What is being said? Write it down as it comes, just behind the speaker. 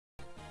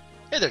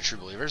Hey there, true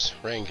believers.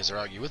 Rain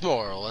Kizaragi with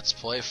more. Let's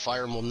play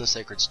Fire Emblem the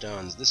Sacred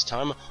Stones. This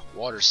time,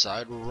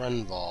 Waterside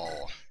Renvall,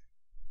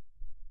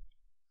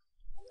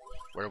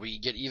 where we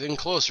get even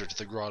closer to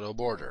the grotto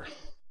border.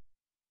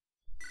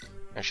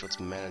 Actually, let's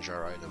manage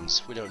our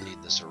items. We don't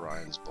need this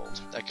Orion's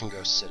Bolt. That can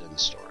go sit in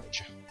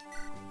storage.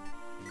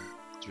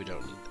 So we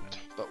don't need that.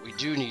 But we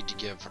do need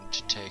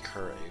to take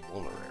her a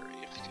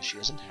vulnerary, because she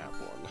doesn't have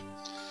one.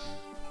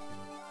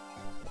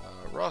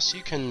 Ross,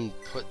 you can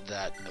put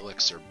that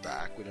elixir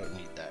back. We don't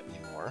need that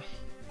anymore.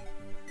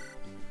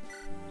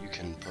 You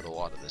can put a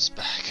lot of this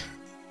back.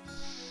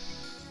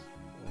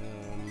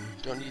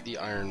 Don't need the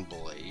iron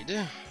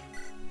blade.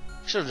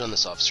 Should have done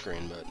this off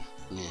screen, but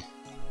meh.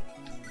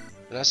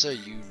 Vanessa,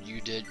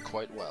 you did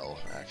quite well,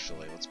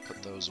 actually. Let's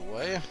put those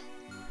away.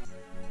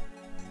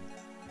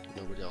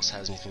 Nobody else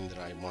has anything that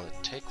I want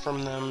to take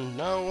from them.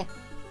 No.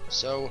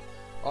 So,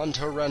 on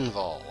to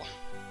Renvall,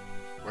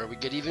 where we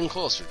get even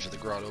closer to the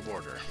grotto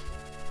border.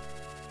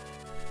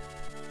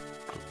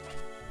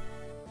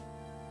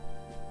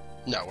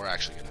 No, we're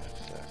actually gonna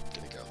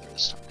go there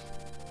this time.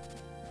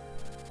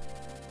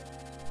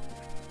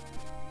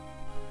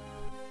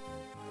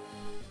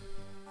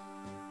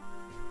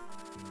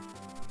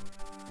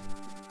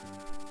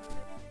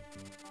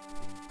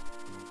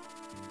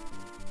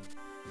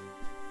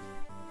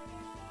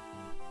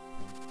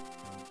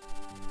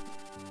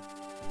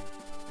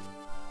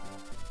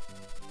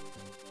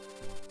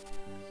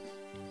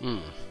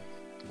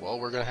 Well,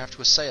 we're gonna have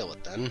to assail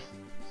it then.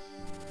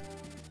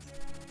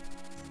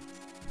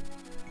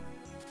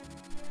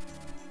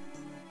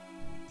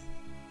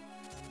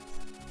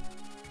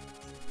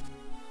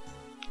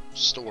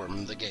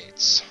 Storm the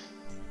gates.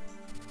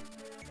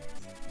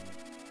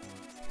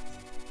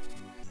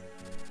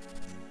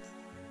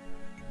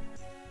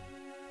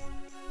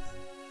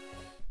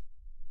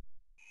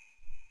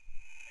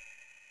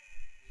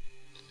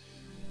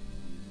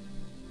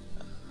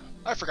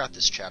 I forgot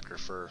this chapter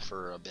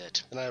for a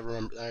bit, and I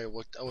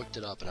looked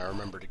it up and I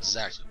remembered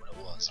exactly what it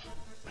was.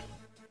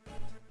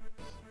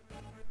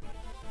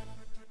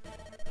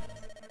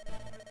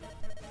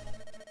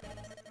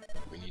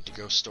 We need to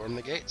go storm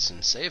the gates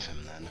and save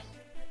him then.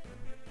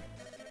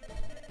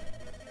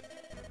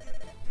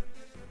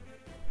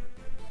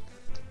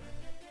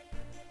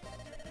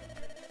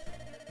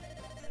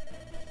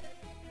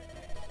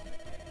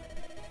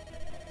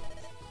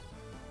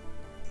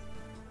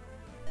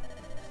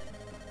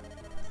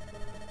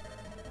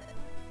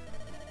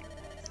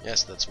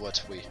 Yes, that's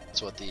what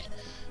the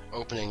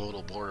opening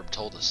little blurb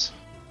told us.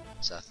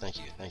 Seth, thank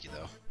you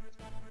though.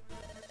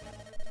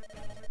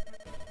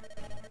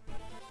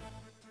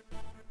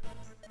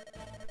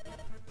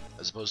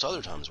 As opposed to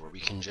other times where we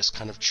can just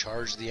kind of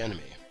charge the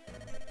enemy.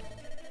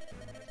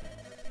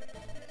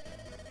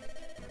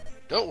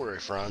 Don't worry,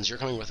 Franz, you're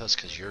coming with us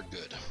because you're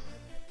good.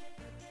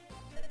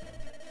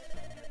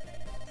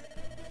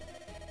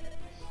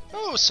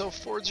 Oh, so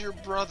Ford's your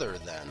brother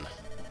then.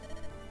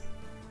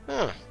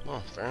 Huh,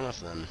 well, fair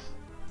enough then.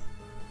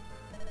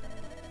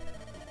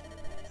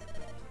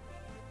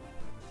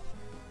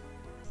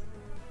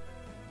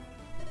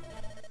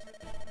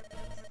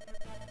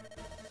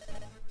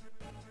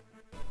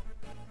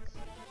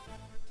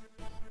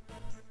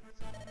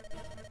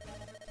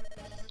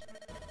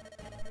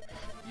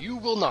 You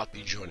will not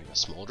be joining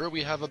us, Mulder.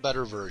 We have a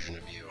better version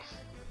of you.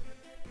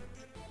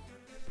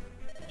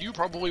 You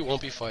probably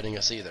won't be fighting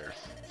us either.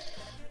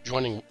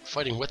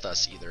 Fighting with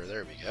us either.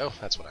 There we go.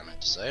 That's what I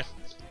meant to say.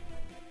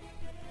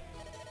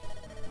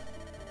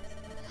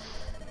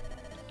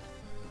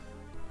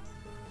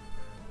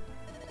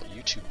 Well,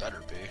 you two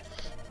better be.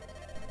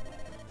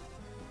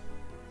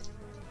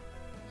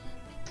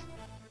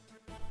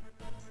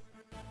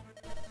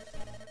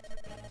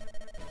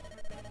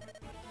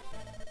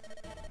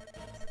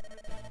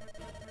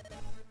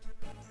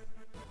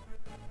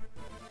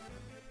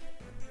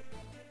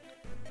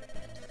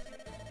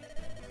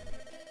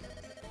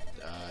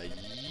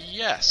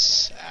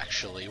 Yes,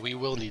 actually, we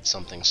will need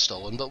something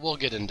stolen, but we'll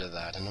get into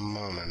that in a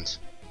moment.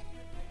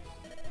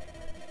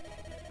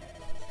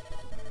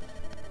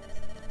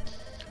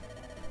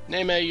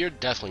 Neme, you're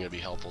definitely going to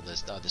be helpful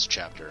this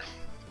chapter.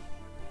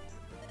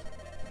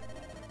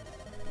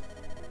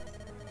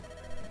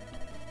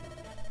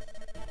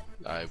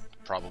 I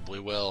probably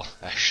will,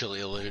 actually,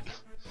 Elude.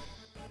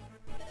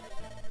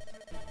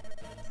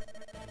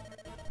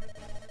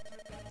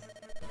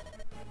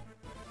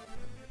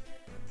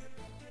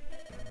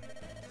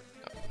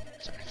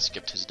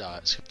 Skipped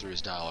through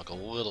his dialogue a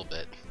little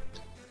bit.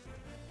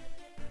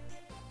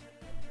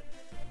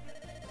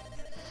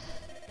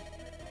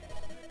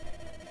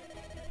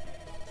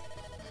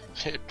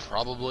 It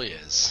probably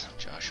is,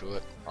 Joshua.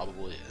 It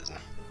probably is.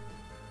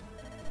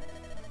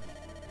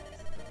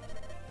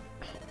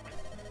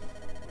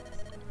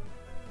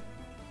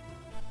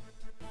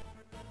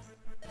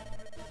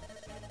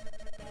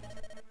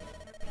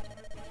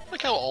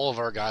 Like how all of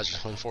our guys are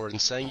coming forward and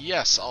saying,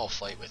 "Yes, I'll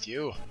fight with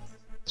you."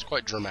 It's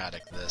quite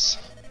dramatic, this.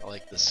 I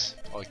like this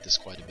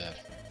quite a bit.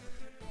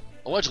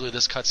 Allegedly,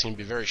 this cutscene can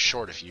be very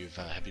short if you've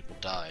had people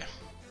die.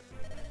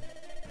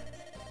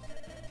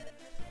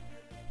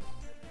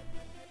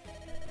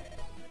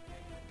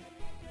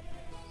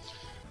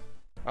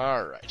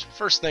 Alright,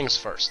 first things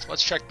first,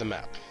 let's check the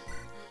map.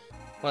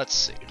 Let's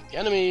see. The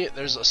enemy,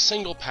 there's a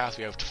single path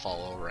we have to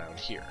follow around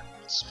here.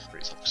 It's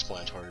pretty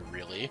self-explanatory,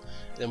 really.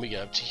 Then we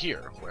get up to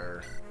here,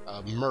 where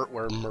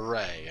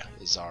Murray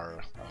is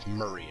our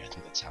Murray, I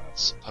think that's how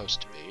it's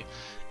supposed to be,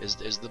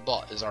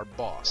 is our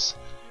boss.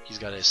 He's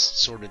got a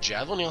sword of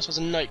javelin. He also has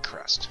a knight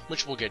crest,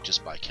 which we'll get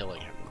just by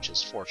killing him, which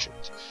is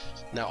fortunate.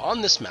 Now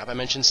on this map, I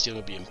mentioned stealing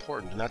would be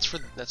important, and that's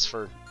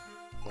for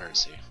where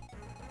is he?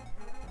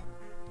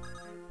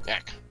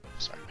 Eck.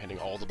 Sorry, I'm hitting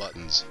all the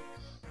buttons.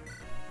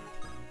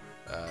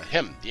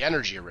 Him, the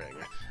energy ring.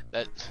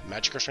 That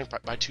magic or strength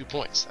by 2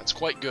 points. That's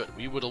quite good.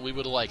 We would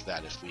like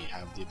that if we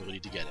have the ability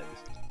to get him.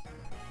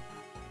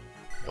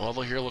 The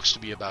level here looks to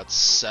be about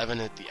 7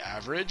 at the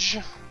average.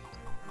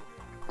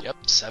 Yep,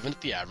 7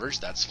 at the average.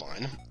 That's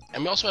fine.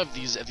 And we also have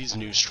these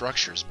new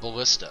structures,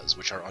 ballistas,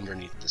 which are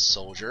underneath this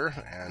soldier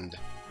and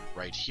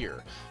right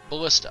here.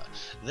 Ballista.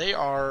 They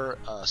are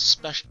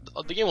special.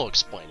 The game will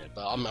explain it,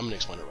 but I'm going to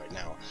explain it right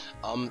now.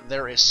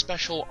 They're a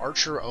special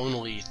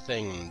archer-only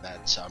thing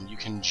that you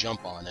can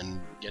jump on and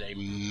get a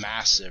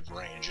massive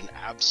range, an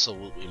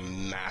absolutely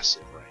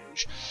massive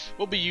range.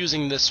 We'll be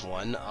using this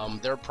one.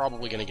 They're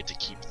probably going to get to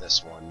keep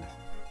this one,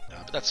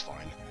 but that's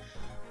fine.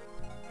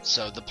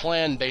 So the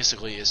plan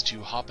basically is to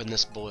hop in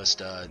this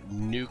ballista,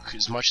 nuke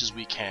as much as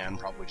we can,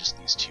 probably just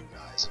these two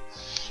guys,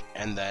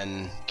 and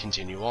then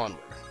continue onward.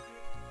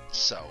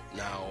 So,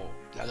 now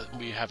that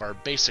we have our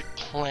basic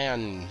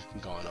plan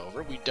gone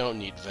over, we don't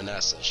need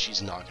Vanessa.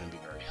 She's not going to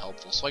be very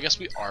helpful, so I guess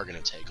we are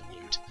going to take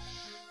loot.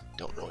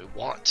 Don't really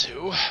want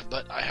to,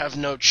 but I have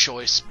no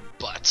choice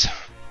but.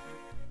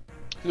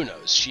 Who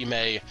knows? She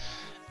may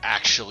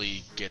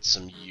actually get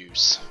some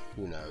use.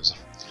 Who knows?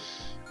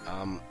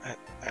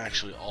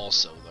 Actually,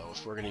 also, though,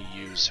 if we're going to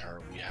use her,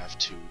 we have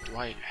to... Do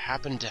I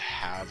happen to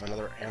have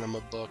another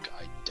anima book?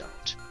 I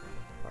don't.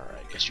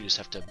 Alright, guess you just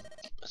have to...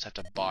 Let's have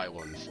to buy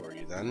one for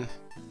you, then.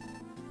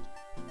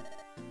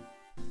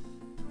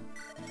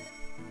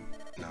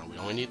 No, we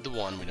only need the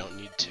one, we don't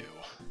need two.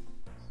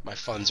 My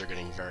funds are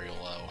getting very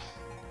low.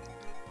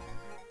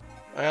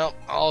 Well,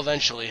 I'll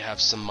eventually have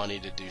some money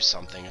to do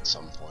something at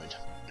some point.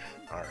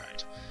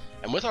 Alright.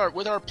 And with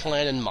our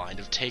plan in mind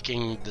of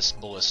taking this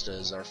ballista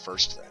as our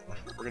first thing,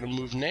 we're going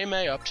to move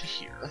Neme up to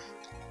here,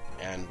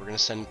 and we're going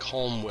to send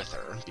Calm with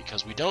her,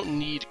 because we don't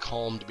need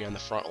Calm to be on the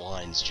front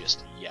lines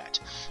just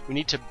yet. We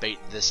need to bait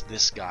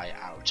this guy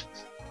out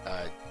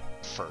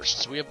first.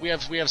 So we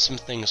have some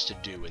things to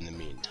do in the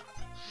meantime.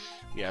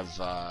 We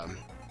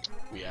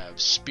have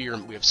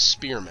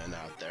spearmen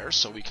out there,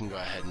 so we can go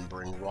ahead and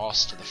bring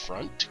Ross to the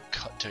front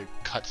to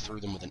cut through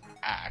them with an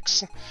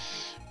axe.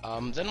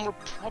 Then we're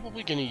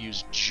probably going to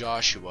use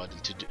Joshua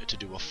to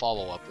do a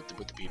follow-up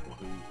with the people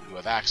who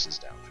have axes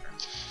down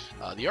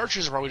there. The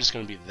archers are probably just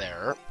going to be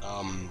there.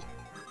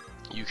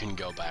 You can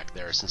go back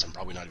there since I'm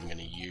probably not even going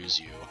to use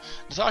you.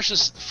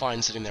 Natasha's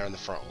fine sitting there on the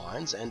front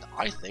lines, and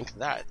I think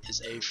that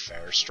is a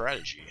fair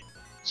strategy.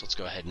 So let's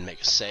go ahead and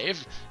make a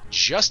save,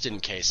 just in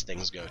case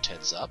things go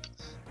tits up,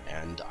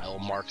 and I'll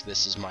mark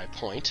this as my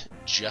point,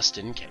 just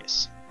in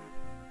case.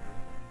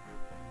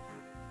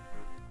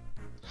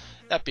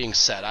 That being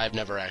said, I've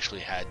never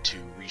actually had to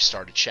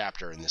restart a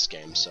chapter in this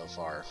game so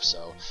far,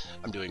 so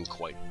I'm doing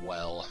quite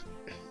well.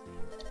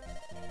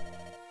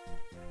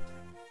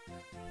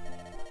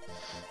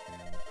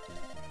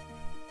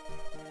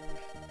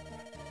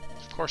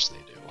 Of course they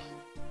do.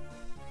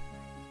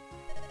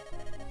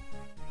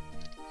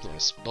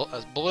 Yes,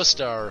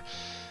 ballista are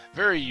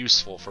very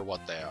useful for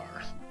what they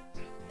are.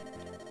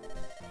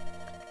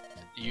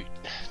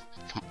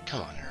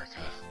 Come on,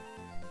 Eirika.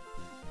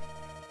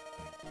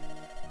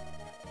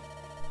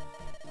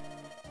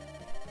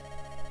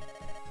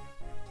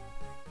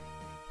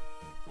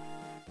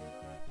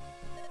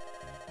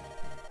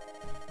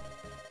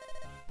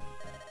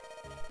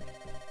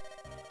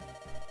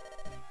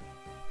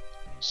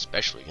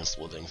 Especially against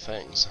living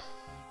things.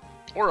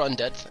 Or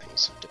undead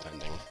things,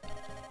 depending.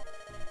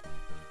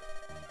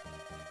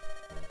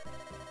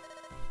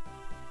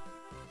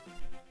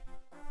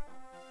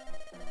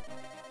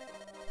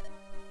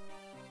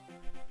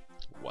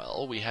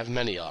 Well, we have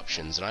many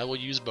options, and I will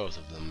use both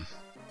of them.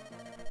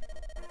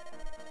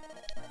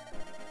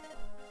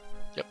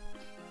 Yep.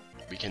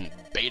 We can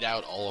bait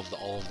out all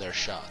of their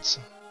shots.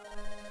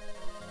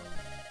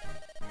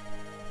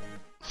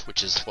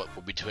 Which is what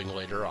we'll be doing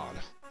later on.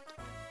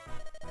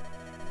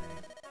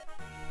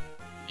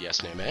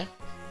 Yes, Neme?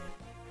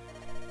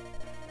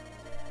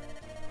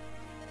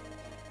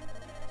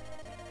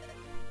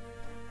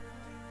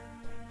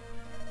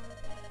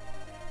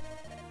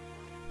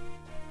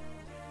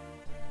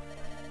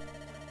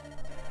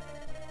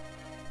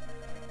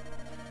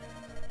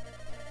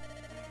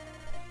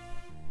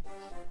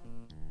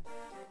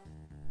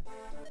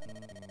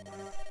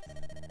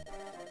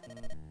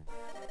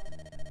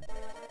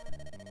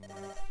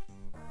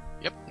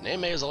 Yep,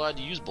 Neme is allowed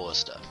to use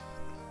ballista.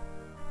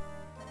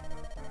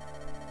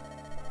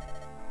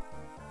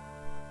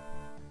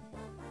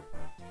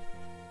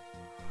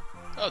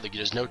 Oh,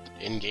 there's no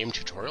in-game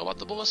tutorial about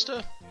the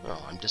ballista?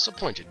 Oh, I'm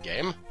disappointed,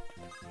 game.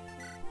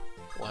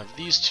 We'll have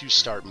these two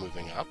start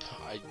moving up.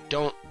 I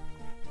don't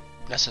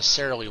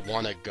necessarily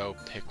want to go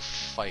pick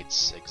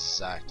fights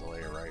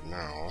exactly right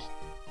now.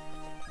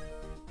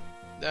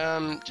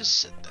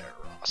 Just sit there,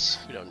 Ross.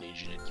 We don't need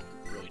you to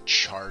really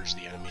charge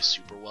the enemy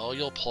super well.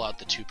 You'll pull out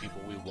the two people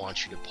we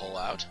want you to pull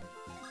out.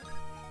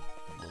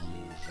 We'll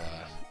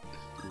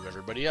move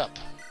everybody up.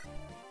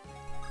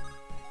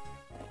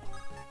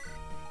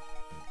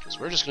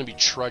 Because we're just going to be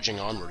trudging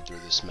onward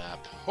through this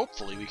map.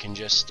 Hopefully we can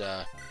just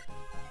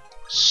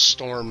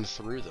storm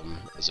through them,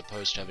 as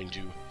opposed to having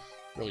to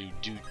really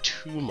do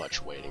too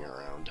much waiting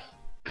around.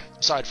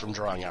 Aside from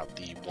drawing out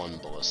the one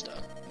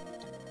ballista.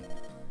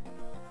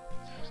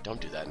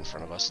 Don't do that in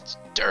front of us, it's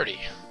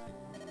dirty!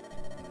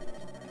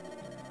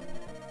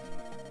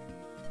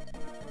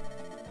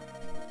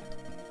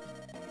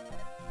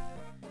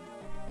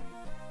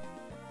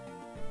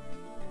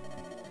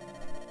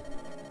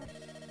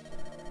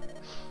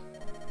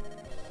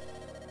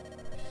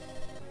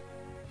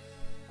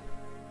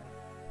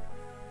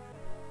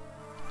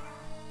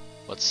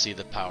 Let's see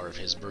the power of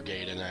his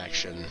brigade in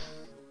action.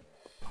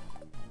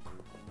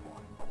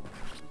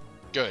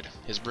 Good.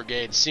 His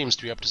brigade seems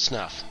to be up to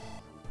snuff.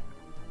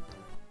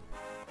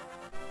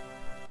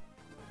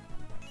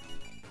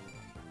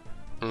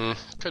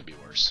 Could be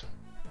worse.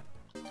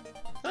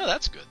 Oh,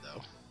 that's good,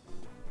 though.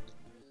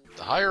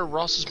 The higher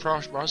Ross's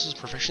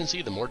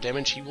proficiency, the more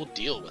damage he will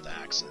deal with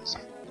axes.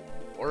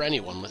 Or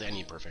anyone with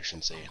any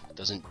proficiency. It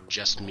doesn't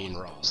just mean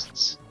Ross,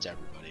 it's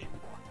everybody.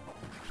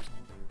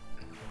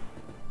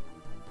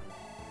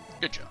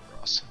 Good job,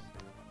 Ross.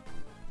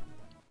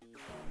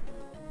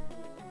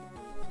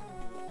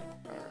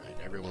 Alright,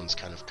 everyone's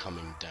kind of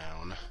coming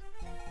down.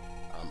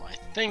 I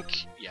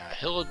think, yeah,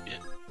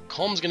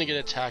 Colm's gonna get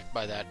attacked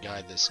by that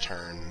guy this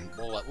turn.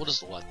 We'll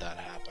just let that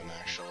happen,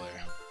 actually.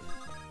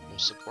 No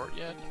support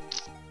yet?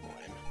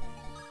 Lame.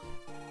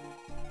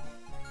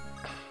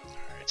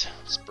 Alright,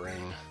 let's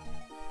bring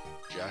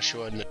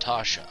Joshua and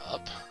Natasha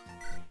up.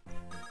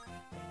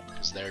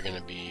 Because they're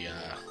gonna be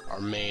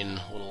our main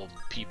little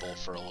people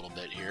for a little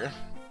bit here.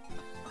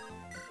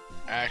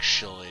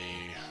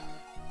 Actually...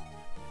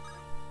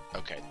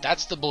 Okay,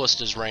 that's the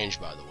ballista's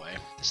range, by the way.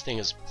 This thing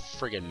is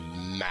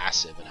friggin'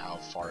 massive at how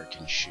far it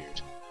can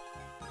shoot.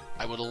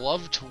 I would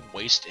love to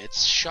waste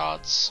its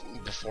shots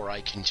before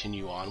I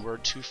continue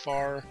onward too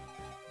far,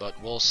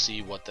 but we'll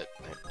see what the...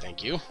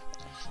 Thank you.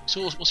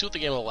 So we'll see what the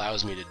game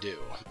allows me to do.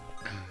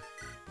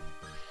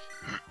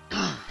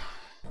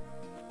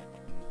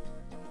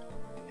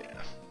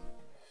 Yeah.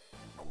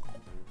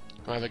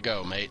 Have a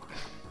go, mate.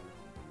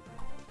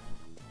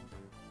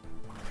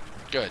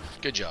 Good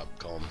job,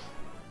 Colm.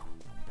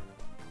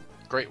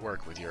 Great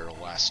work with your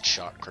last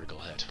shot critical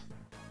hit.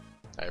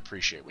 I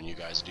appreciate when you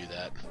guys do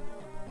that.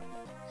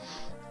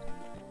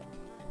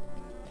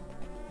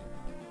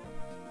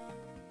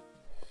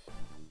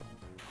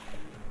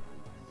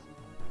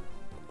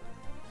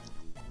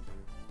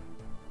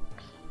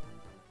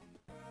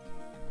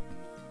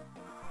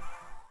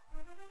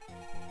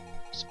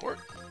 Support?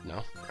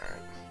 No?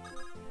 Alright.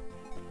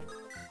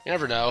 You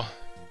never know.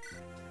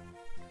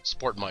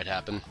 Support might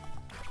happen.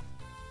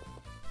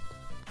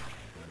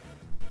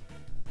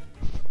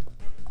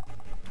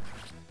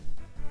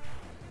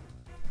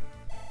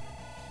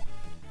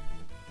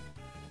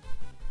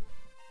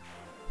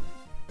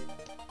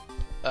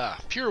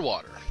 Pure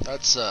water.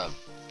 That's, sorry,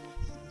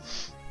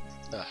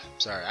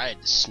 I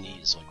had to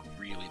sneeze, like,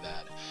 really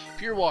bad.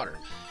 Pure water.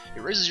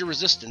 It raises your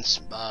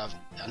resistance on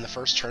the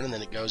first turn, and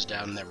then it goes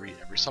down every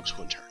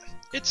subsequent turn.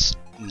 It's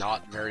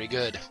not very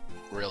good,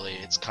 really.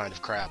 It's kind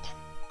of crap.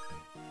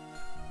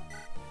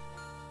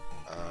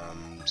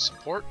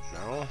 Support?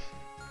 No. Well,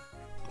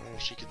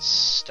 she could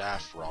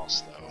staff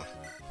Ross, though.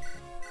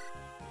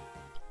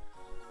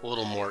 A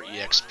little more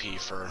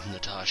EXP for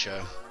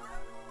Natasha.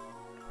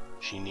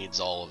 She needs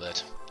all of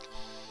it.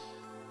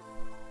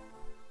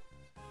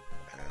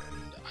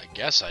 And I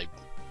guess so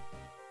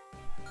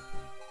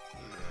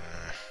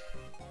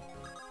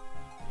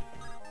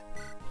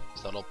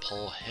that'll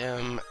pull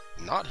him,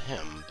 not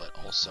him, but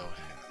also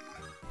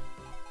him.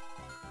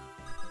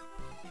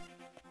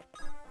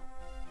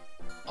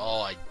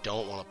 Oh, I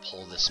don't want to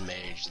pull this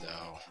mage,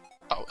 though.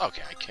 Oh,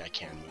 okay, I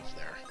can move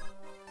there.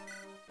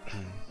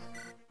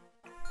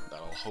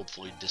 That'll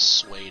hopefully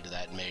dissuade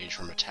that mage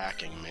from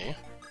attacking me.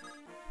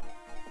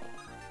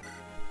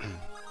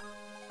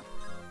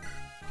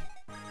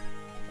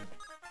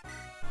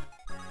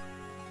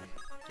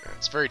 Yeah,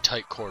 it's very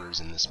tight quarters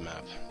in this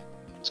map.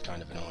 It's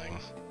kind of annoying.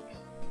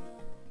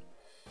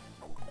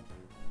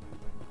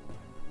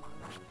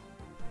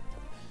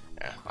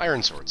 Yeah,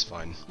 Iron Sword's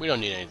fine. We don't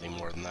need anything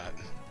more than that.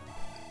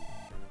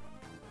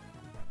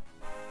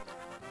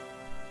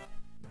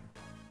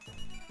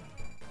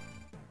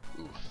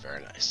 Ooh,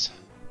 very nice.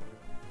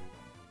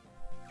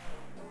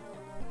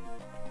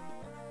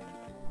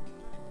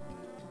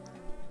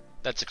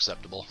 That's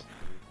acceptable.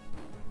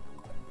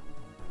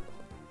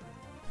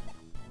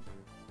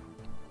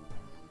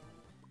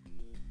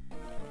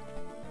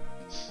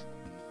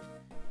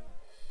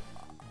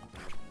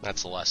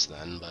 That's less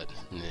than, but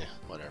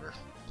whatever.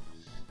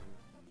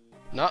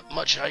 Not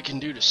much I can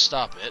do to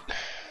stop it.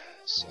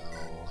 So,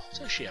 let's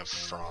actually have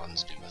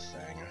Franz do a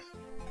thing.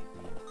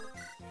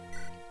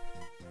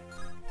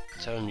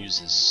 Let's have him use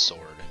his sword,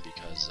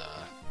 because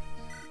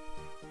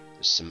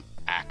there's some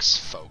axe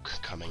folk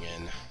coming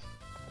in.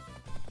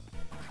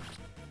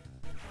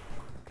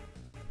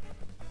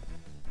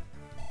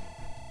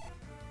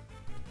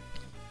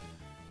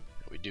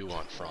 We do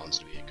want Franz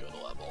to be a good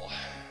level.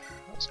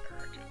 How's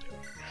Eirika doing?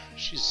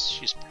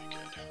 She's pretty good.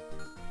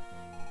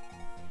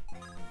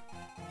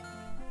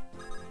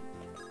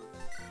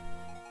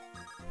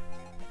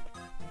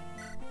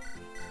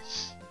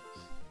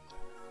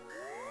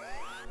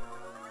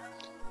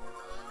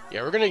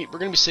 Yeah, we're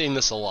gonna be seeing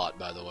this a lot,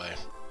 by the way.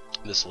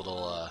 This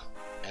little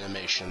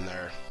animation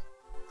there.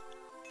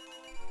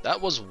 That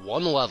was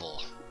one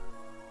level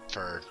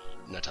for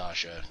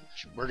Natasha.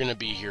 We're gonna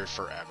be here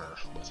forever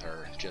with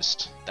her.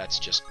 That's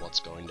just what's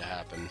going to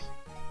happen.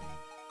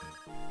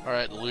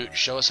 Alright, Lute,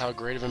 show us how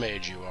great of a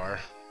mage you are.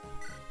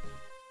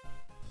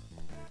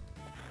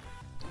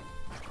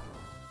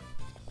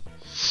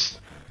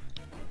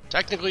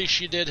 Technically,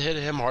 she did hit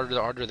him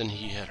harder than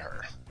he hit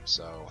her,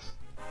 so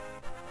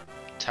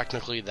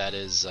technically that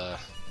is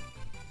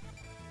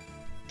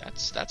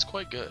that's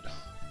quite good.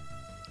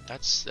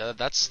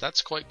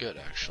 That's quite good,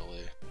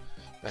 actually.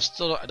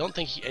 I don't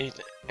think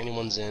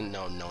anyone's in.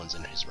 No one's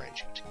in his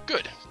range.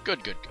 Good.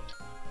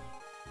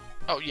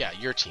 Oh yeah,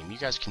 your team. You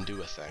guys can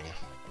do a thing.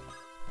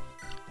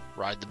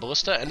 Ride the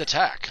ballista and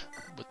attack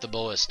with the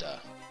ballista.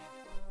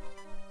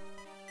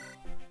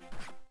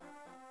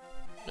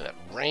 Look at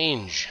that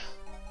range.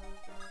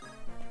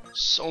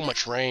 So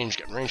much range.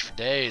 Got range for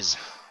days.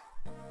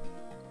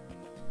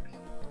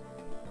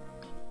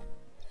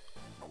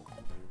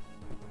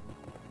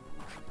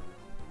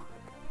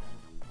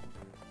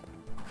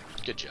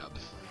 Good job.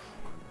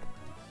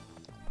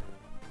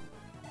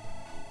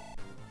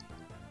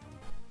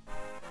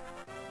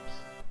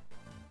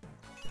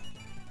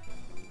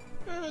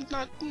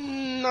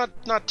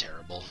 Not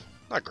terrible.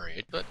 Not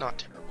great, but not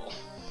terrible.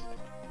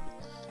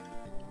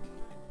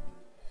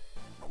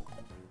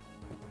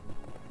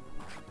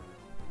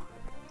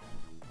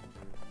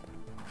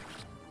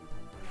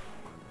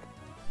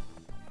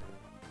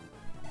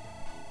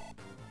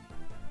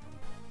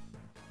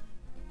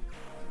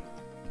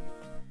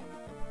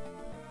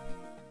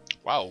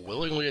 Wow,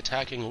 willingly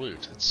attacking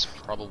Lute. It's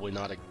probably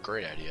not a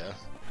great idea.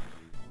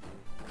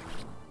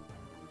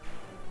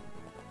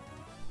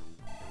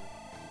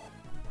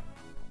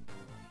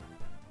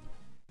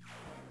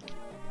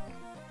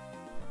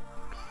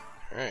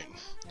 Alright.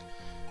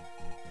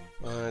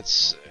 Let's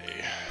see.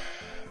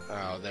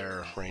 Oh,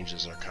 their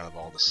ranges are kind of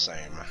all the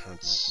same.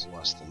 That's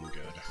less than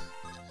good.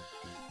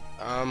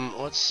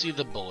 Let's see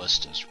the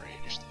ballista's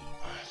range,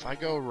 though. If I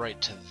go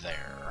right to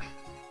there,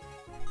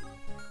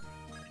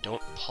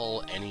 don't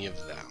pull any of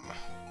them.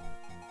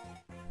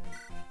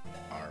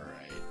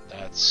 Alright,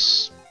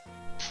 that's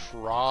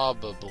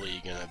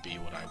probably gonna be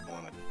what I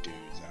want to do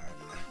then.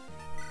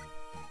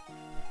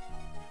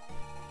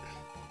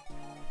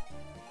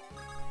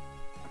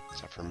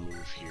 Let's have her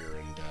move here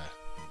and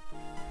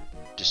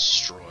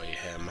destroy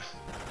him.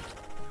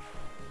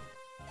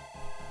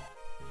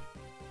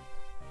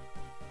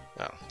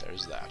 Oh,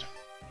 there's that.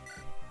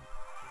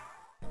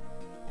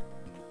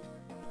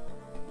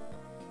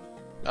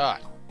 Ah,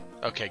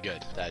 okay,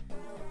 good. That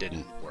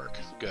didn't work.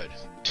 Good.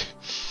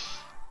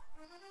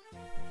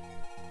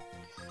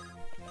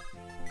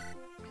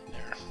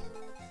 There.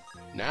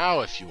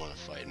 Now, if you want to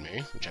fight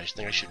me, which I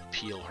think I should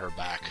peel her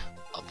back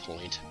a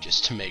point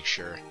just to make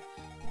sure it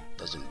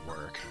doesn't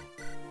work.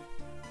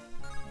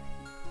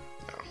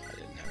 No, I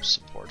didn't have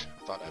support.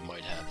 I thought I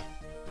might have.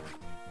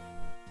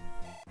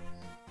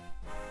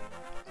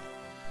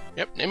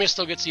 Yep, Neme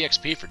still gets the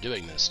XP for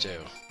doing this, too.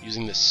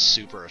 Using this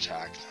super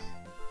attack.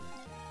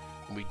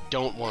 We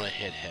don't want to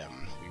hit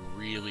him. We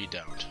really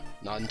don't.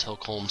 Not until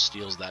Colm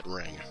steals that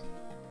ring.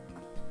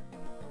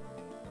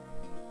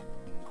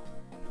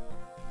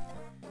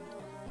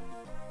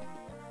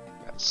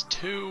 That's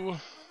 2.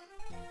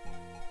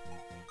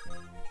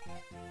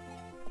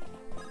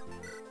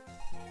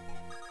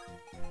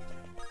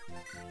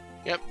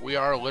 Yep, we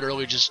are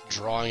literally just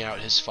drawing out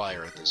his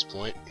fire at this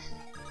point.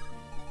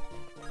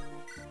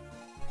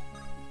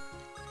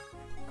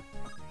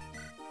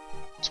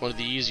 It's one of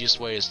the easiest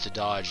ways to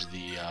dodge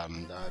the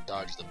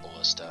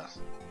ballista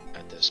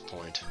at this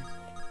point,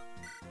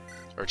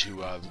 or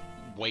to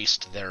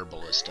waste their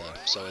ballista.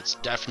 So it's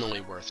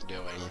definitely worth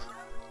doing.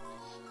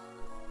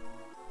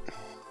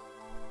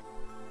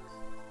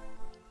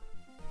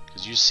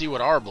 Because you see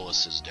what our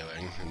ballista's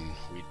doing, and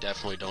we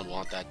definitely don't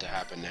want that to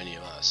happen to any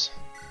of us.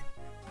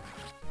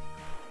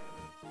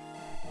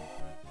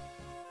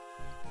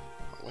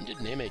 When did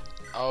Neme?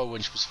 Oh,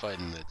 when she was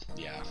fighting the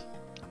yeah.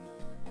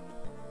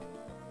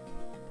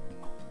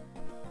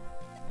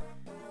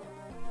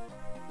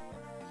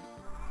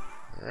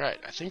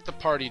 Alright, I think the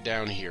party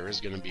down here is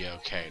going to be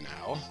okay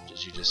now.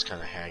 You just kind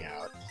of hang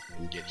out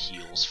and get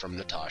heals from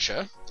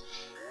Natasha.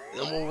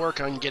 Then we'll work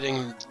on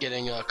getting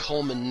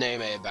Colm and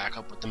Neme back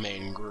up with the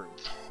main group.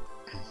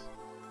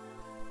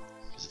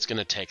 Because it's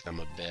gonna take them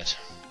a bit,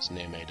 because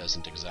Neme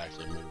doesn't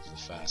exactly move the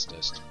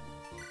fastest.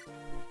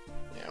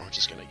 Yeah, we're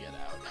just gonna get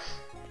out.